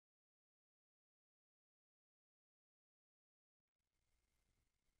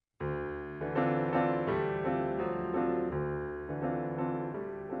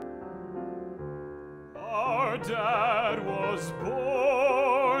Our dad was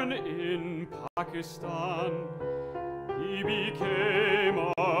born in Pakistan. He became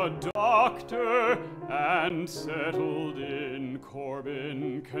a doctor and settled in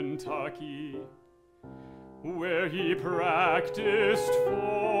Corbin, Kentucky, where he practiced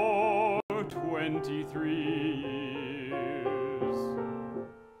for 23 years.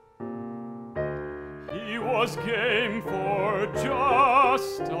 He was game for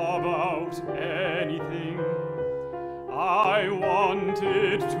just about anything. I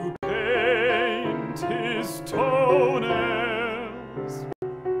wanted to paint his toenails.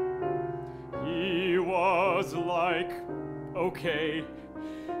 He was like, okay,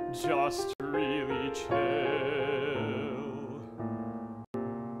 just really chill.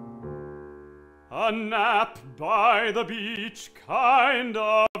 A nap by the beach kind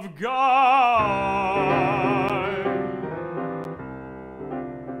of guy.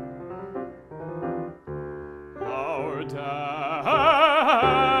 Our dad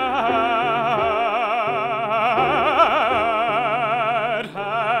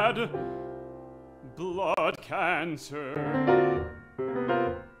had blood cancer,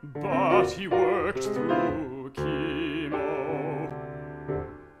 but he worked through chemo.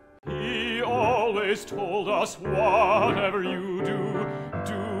 He always told us, whatever you do,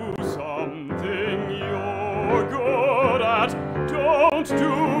 do something you're good at. Don't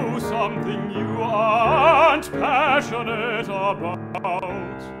do something you aren't passionate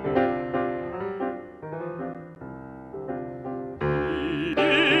about. He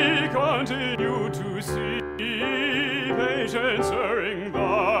continued to see patients during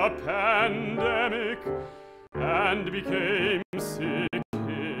the pandemic and became sick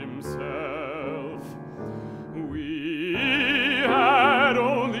himself. We had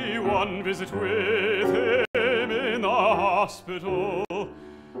only one visit with him in the hospital,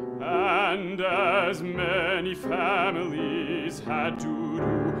 and as many families had to do,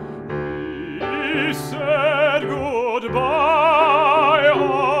 we said goodbye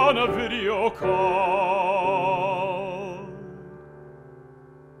on a video call.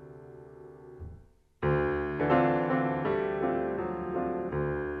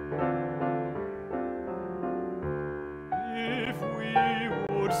 If we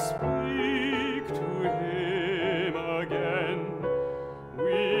would speak to him again,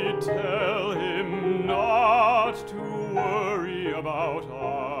 we'd tell him not to worry about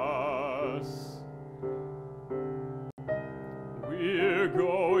us. We're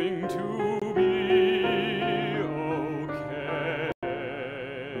going to be okay.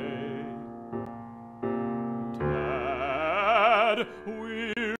 Dad,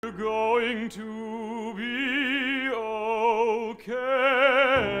 we're going to be okay.